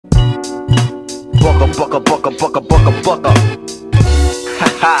bucka.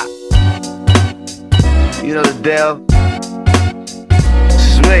 Haha. You know the deal. This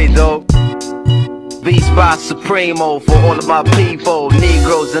is me, though. Beats by Supremo for all of my people,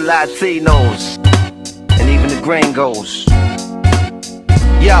 Negroes and Latinos, and even the gringos.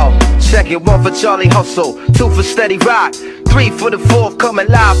 Yo, check it, 1 for Charlie Hustle, 2 for Steady Rock, 3 for the forthcoming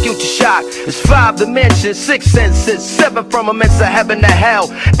live future shock. It's 5 dimensions, 6 senses, 7 from immense heaven to hell,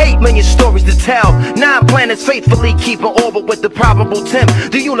 8 million stories to tell, 9 planets faithfully keep in orbit with the probable temp.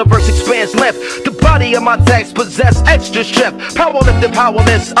 The universe expands length. The body of my text possess extra strength. Power lifted,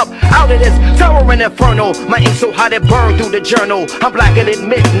 powerless, up out of this towering inferno. My ink so hot it burned through the journal. I'm blacker than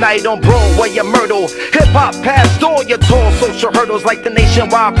midnight on Broadway and Myrtle. Hip hop past all your tall social hurdles like the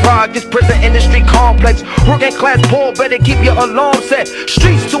nationwide projects, prison industry complex. Working class poor, better keep your alarm set.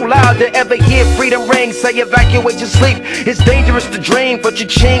 Streets too loud to ever hear freedom ring. Say evacuate your sleep. It's dangerous to dream, but your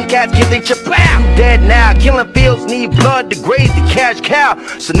chin cats get they chip out. Dead now, killing fields need blood to graze the cash cow.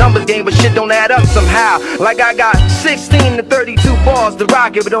 It's a numbers game, but shit don't add up somehow. Like I got 16 to 32 bars to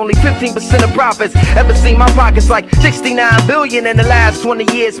rock it, but only 15% of profits. Ever seen my pockets like 69 billion in the last 20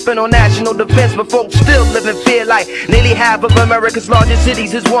 years spent on national defense, but folks still live in fear like nearly half of America's largest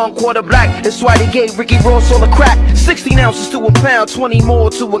cities is 1/4 black. That's why they gave Ricky Ross all the crack. 16 ounces to a pound, 20 more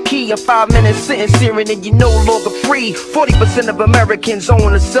to a key. In 5 minutes sitting searing and you no longer free. 40% of Americans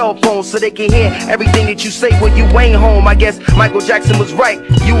own a cell phone so they can hear everything that you say when you ain't home. I guess Michael Jackson was right,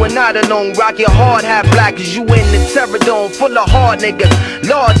 you are not alone. Rock your hard hat black cause you in the terror dome. Full of hard niggas,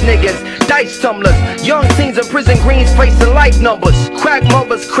 large niggas, dice tumblers. Young teens in prison greens facing life numbers. Crack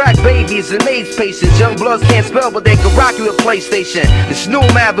mothers, crack babies, and AIDS patients. Young bloods can't spell but they can rock you a PlayStation. This new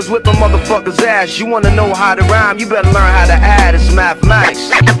math is whipping motherfuckers ass. You wanna know how to rhyme, you better learn how to add. It's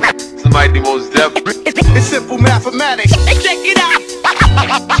mathematics. Somebody Mos Def. It's simple mathematics. Check it out.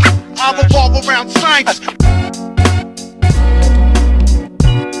 I revolve around science.